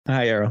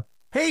Hi, Arrow.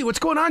 Hey, what's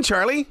going on,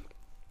 Charlie?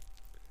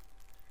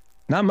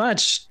 Not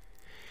much.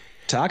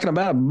 Talking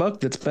about a book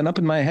that's been up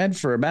in my head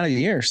for about a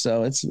year,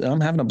 so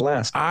I'm having a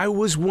blast. I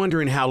was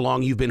wondering how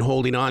long you've been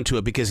holding on to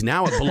it, because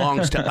now it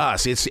belongs to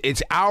us.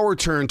 It's our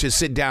turn to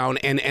sit down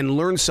and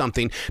learn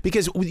something,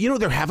 because,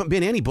 there haven't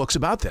been any books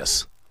about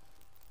this.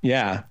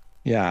 Yeah.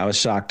 I was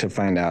shocked to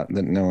find out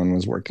that no one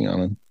was working on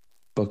a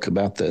book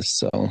about this,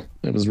 so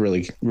it was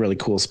really, really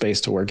cool space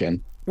to work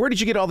in. Where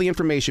did you get all the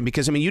information?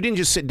 Because, you didn't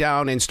just sit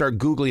down and start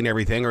Googling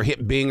everything or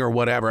hit Bing or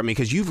whatever.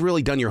 Because you've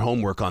really done your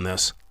homework on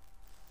this.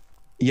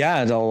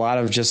 Yeah, a lot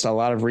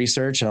of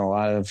research and a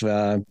lot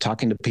of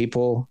talking to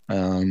people.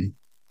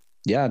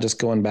 Just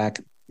going back,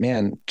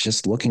 man,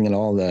 just looking at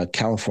all the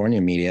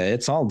California media.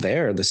 It's all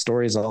there. The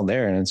story's all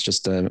there. And it's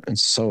just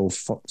it's so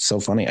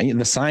funny.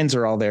 The signs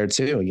are all there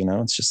too.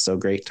 It's just so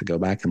great to go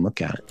back and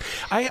look at it.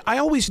 I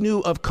always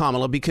knew of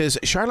Kamala because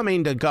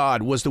Charlemagne the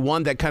God was the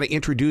one that kind of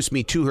introduced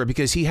me to her,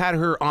 because he had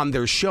her on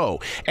their show.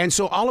 And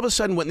so all of a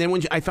sudden,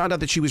 when I found out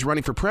that she was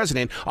running for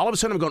president, all of a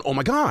sudden I'm going, oh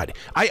my God,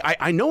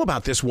 I know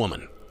about this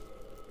woman.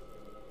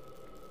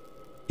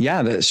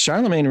 Yeah,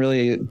 Charlemagne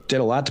really did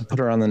a lot to put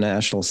her on the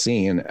national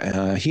scene.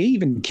 He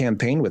even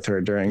campaigned with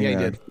her during, he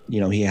did.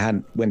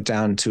 He went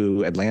down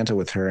to Atlanta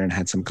with her and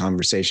had some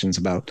conversations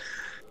about,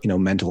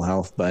 mental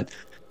health. But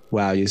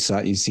wow, you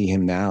see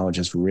him now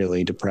just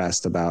really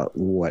depressed about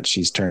what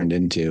she's turned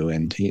into.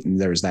 And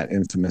there was that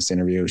infamous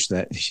interview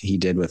that he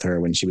did with her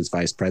when she was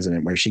vice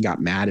president, where she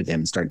got mad at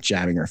him, started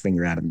jabbing her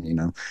finger at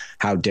him.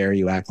 How dare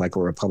you act like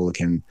a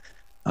Republican?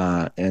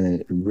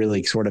 And it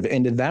really sort of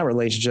ended that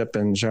relationship,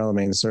 and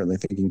Charlemagne's certainly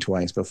thinking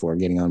twice before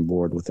getting on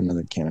board with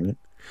another candidate.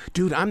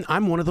 Dude,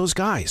 I'm one of those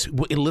guys.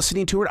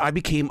 Listening to her, I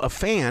became a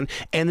fan,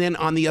 and then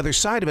on the other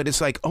side of it,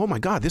 it's like, oh my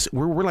God,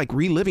 we're like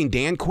reliving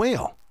Dan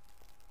Quayle.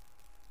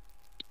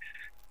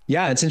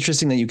 Yeah, it's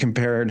interesting that you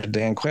compare her to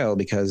Dan Quayle,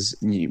 because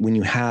when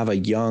you have a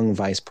young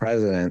vice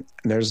president,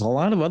 there's a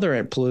lot of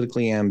other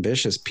politically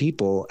ambitious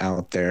people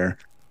out there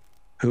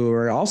who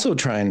are also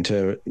trying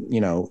to,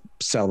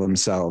 sell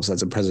themselves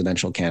as a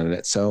presidential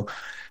candidate. So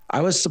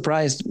I was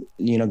surprised,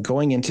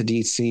 going into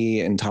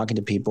DC and talking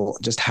to people,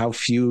 just how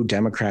few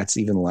Democrats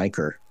even like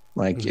her,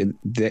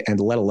 and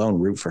let alone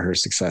root for her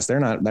success.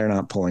 They're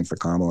not pulling for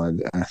Kamala.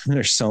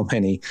 There's so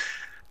many.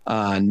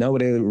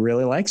 Nobody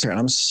really likes her. And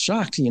I'm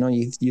shocked.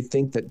 You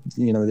think that,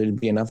 there'd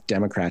be enough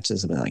Democrats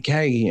to be like,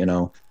 hey,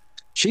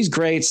 she's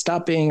great.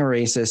 Stop being a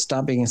racist.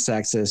 Stop being a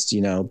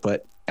sexist,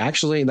 but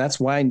actually, that's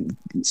why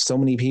so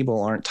many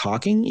people aren't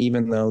talking,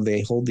 even though they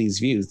hold these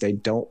views. They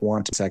don't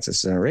want to be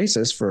sexist and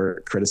racist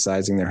for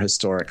criticizing their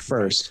historic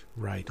first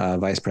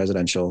vice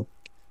president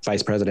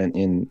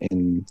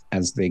in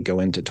as they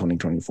go into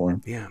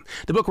 2024. Yeah.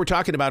 The book we're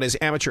talking about is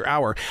Amateur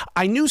Hour.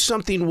 I knew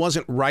something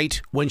wasn't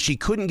right when she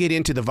couldn't get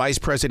into the vice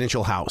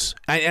presidential house.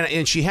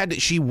 And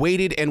she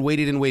waited and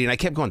waited and waited. I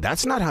kept going,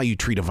 that's not how you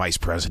treat a vice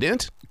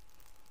president.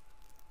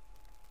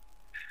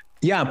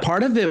 Yeah,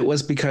 part of it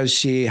was because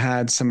she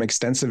had some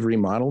extensive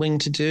remodeling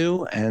to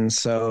do. And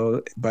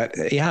so, but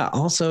yeah,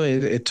 also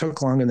it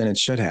took longer than it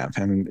should have.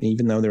 And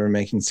even though they were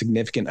making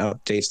significant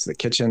updates to the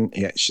kitchen,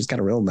 yeah, she's got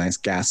a real nice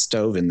gas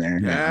stove in there.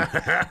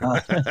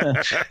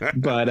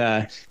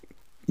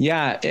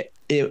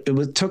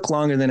 It took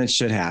longer than it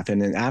should have. And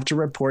then after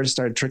reports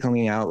started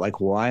trickling out, like,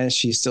 why is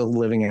she still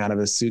living out of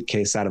a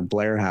suitcase out of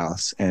Blair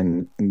House?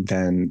 And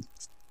then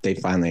they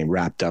finally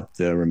wrapped up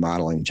the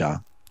remodeling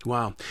job.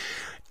 Wow.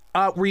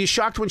 Were you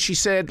shocked when she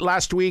said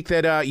last week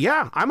that,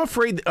 I'm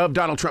afraid of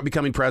Donald Trump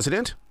becoming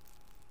president?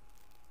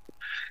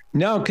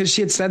 No, because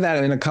she had said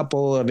that in a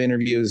couple of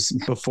interviews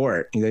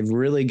before. They've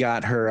really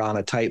got her on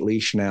a tight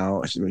leash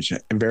now,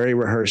 very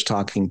rehearsed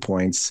talking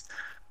points.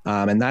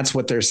 And that's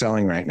what they're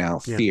selling right now,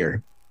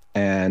 fear.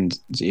 And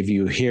if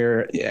you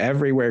hear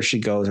everywhere she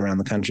goes around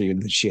the country,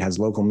 she has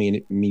local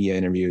media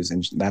interviews,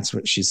 and that's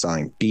what she's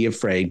selling. Be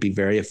afraid, be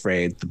very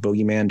afraid. The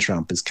boogeyman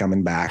Trump is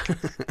coming back,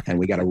 and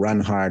we got to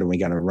run hard, and we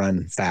got to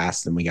run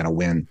fast, and we got to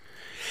win.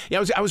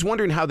 Yeah, I was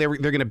wondering how they're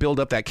going to build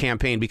up that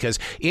campaign, because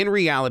in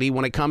reality,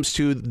 when it comes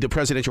to the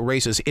presidential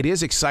races, it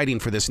is exciting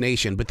for this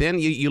nation. But then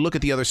you look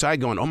at the other side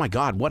going, oh my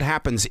God, what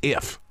happens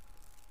if?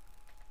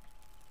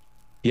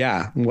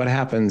 Yeah. What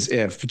happens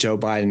if Joe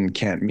Biden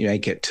can't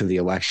make it to the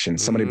election?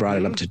 Somebody brought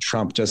it up to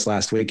Trump just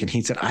last week, and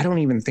he said, I don't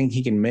even think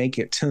he can make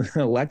it to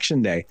the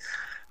election day.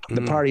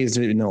 The party is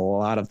in a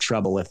lot of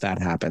trouble if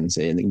that happens,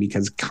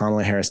 because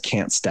Kamala Harris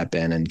can't step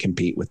in and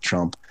compete with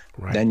Trump.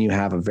 Right. Then you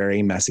have a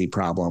very messy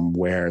problem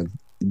where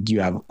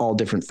you have all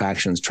different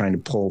factions trying to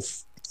pull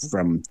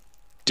from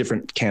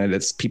different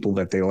candidates, people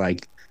that they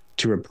like,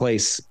 to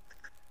replace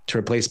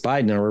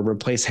Biden or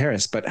replace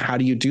Harris. But how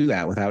do you do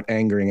that without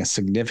angering a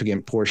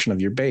significant portion of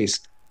your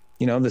base?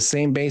 The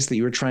same base that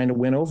you were trying to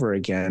win over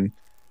again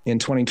in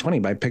 2020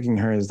 by picking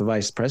her as the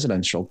vice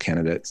presidential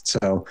candidate.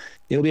 So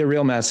it'll be a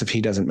real mess if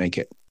he doesn't make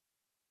it.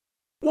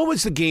 What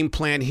was the game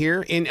plan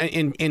here in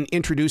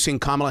introducing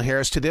Kamala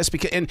Harris to this?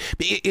 And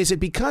is it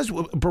because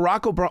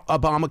Barack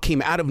Obama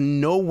came out of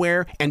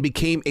nowhere and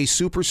became a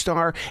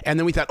superstar, and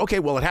then we thought, okay,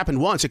 well, it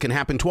happened once, it can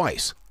happen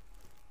twice?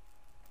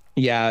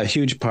 Yeah, a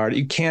huge part.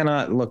 You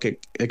cannot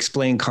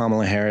explain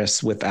Kamala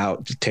Harris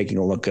without taking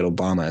a look at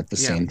Obama at the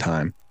same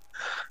time.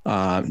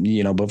 But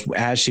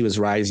as she was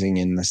rising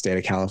in the state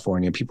of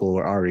California, people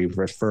were already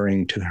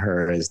referring to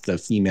her as the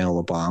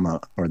female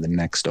Obama or the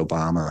next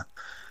Obama.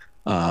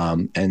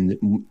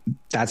 And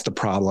that's the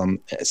problem.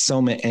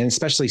 So many, and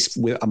especially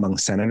among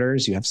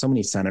senators, you have so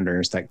many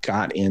senators that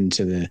got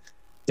into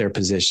their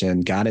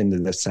position, got into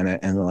the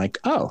Senate, and they're like,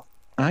 oh,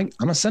 I'm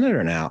a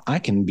senator now. I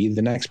can be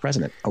the next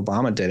president.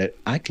 Obama did it.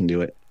 I can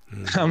do it.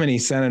 Mm-hmm. How many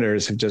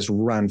senators have just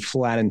run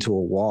flat into a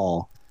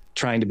wall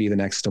trying to be the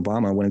next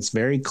Obama, when it's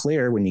very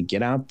clear when you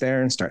get out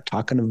there and start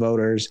talking to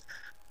voters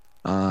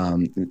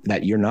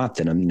that you're not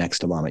the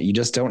next Obama. You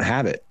just don't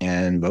have it,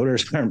 and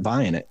voters aren't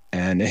buying it.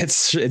 And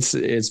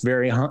it's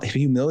very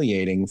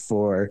humiliating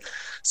for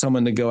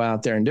someone to go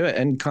out there and do it.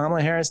 And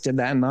Kamala Harris did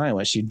that in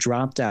Iowa. She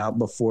dropped out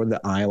before the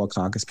Iowa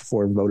caucus,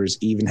 before voters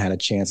even had a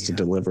chance to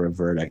deliver a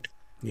verdict.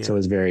 Yeah. So it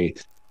was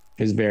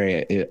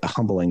very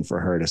humbling for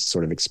her to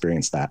sort of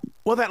experience that.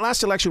 Well, that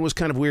last election was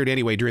kind of weird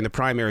anyway during the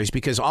primaries,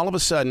 because all of a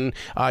sudden,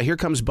 here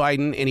comes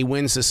Biden and he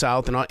wins the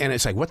South, and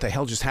it's like, what the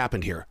hell just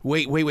happened here?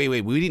 Wait.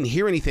 We didn't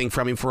hear anything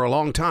from him for a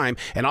long time,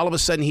 and all of a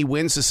sudden he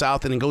wins the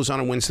South and then goes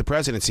on and wins the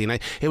presidency. And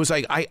it was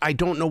like, I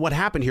don't know what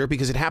happened here,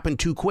 because it happened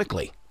too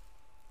quickly.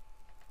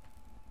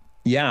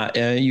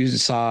 Yeah, you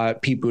saw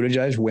Pete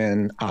Buttigieg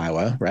win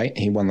Iowa, right?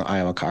 He won the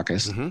Iowa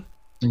caucus. Mm-hmm. And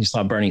you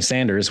saw Bernie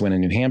Sanders win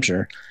in New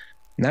Hampshire.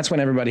 And that's when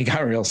everybody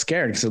got real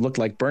scared, because it looked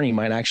like Bernie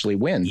might actually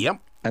win. Yep.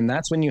 And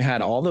that's when you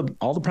had all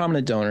the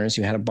prominent donors.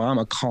 You had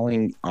Obama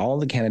calling all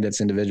the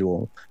candidates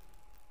individual.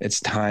 It's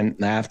time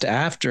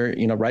after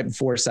right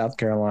before South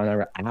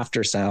Carolina,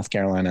 after South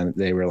Carolina,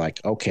 they were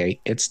like, okay,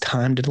 it's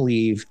time to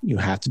leave. You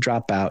have to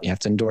drop out. You have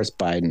to endorse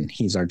Biden.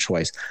 He's our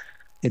choice.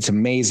 It's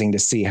amazing to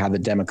see how the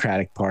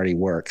Democratic Party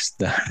works,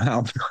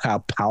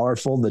 how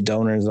powerful the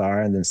donors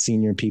are and the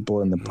senior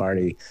people in the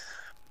party.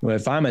 Well,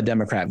 if I'm a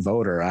Democrat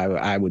voter,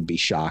 I would be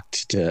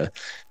shocked to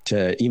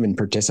even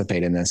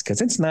participate in this,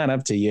 because it's not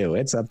up to you.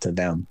 It's up to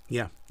them.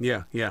 Yeah.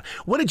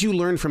 What did you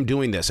learn from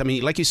doing this? I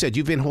mean, like you said,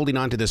 you've been holding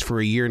on to this for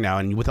a year now,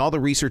 and with all the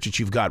research that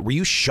you've got, were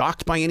you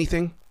shocked by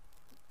anything?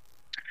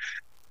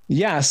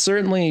 Yeah,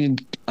 certainly.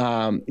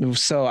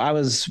 So I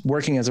was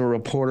working as a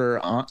reporter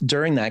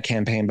during that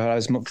campaign, but I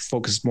was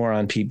focused more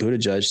on Pete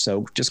Buttigieg.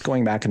 So just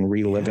going back and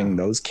reliving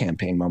those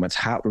campaign moments,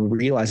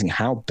 realizing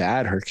how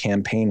bad her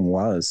campaign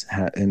was,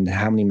 and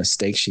how many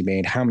mistakes she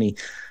made, how many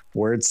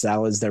word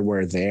salads there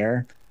were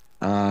there.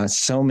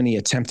 So many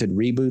attempted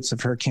reboots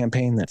of her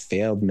campaign that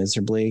failed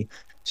miserably.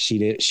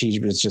 She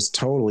was just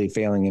totally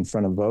failing in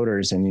front of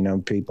voters,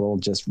 and people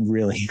just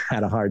really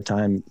had a hard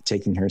time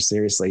taking her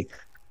seriously.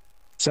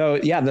 So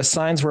yeah, the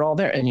signs were all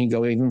there, and you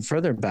go even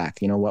further back.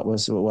 What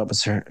was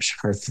her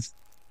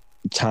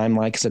time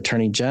like as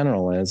Attorney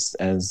General, as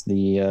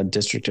the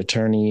District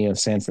Attorney of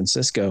San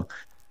Francisco?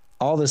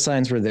 All the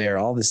signs were there,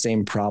 all the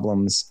same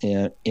problems.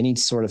 Any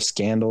sort of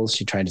scandals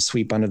she tried to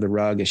sweep under the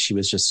rug, as she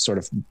was just sort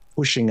of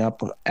pushing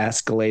up,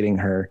 escalating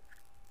her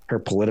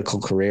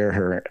political career,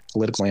 her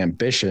political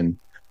ambition.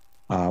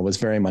 Was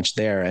very much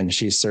there, and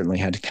she certainly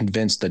had to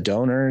convince the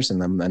donors and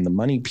the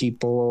money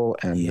people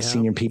and the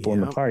senior people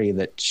in the party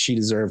that she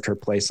deserved her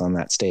place on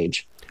that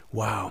stage.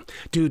 Wow.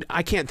 Dude,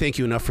 I can't thank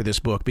you enough for this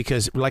book,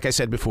 because like I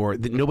said before,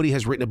 nobody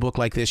has written a book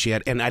like this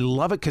yet, and I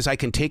love it because I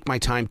can take my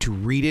time to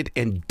read it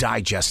and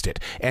digest it,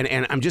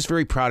 and I'm just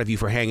very proud of you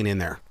for hanging in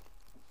there.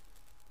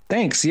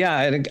 Thanks.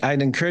 Yeah,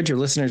 I'd encourage your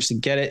listeners to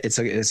get it.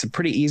 It's a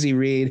pretty easy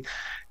read,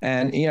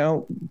 and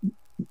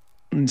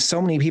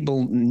so many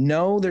people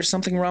know there's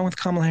something wrong with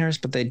Kamala Harris,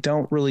 but they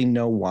don't really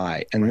know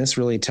why. And this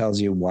really tells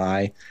you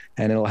why,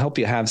 and it'll help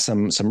you have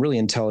some really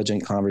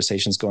intelligent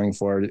conversations going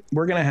forward.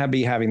 We're going to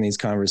be having these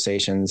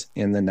conversations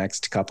in the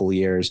next couple of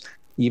years,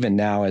 even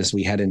now as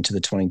we head into the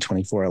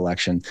 2024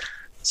 election.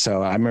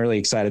 So I'm really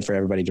excited for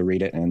everybody to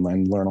read it and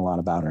learn a lot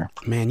about her.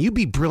 Man, you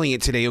be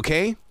brilliant today,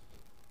 okay?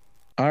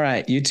 All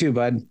right. You too,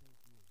 bud.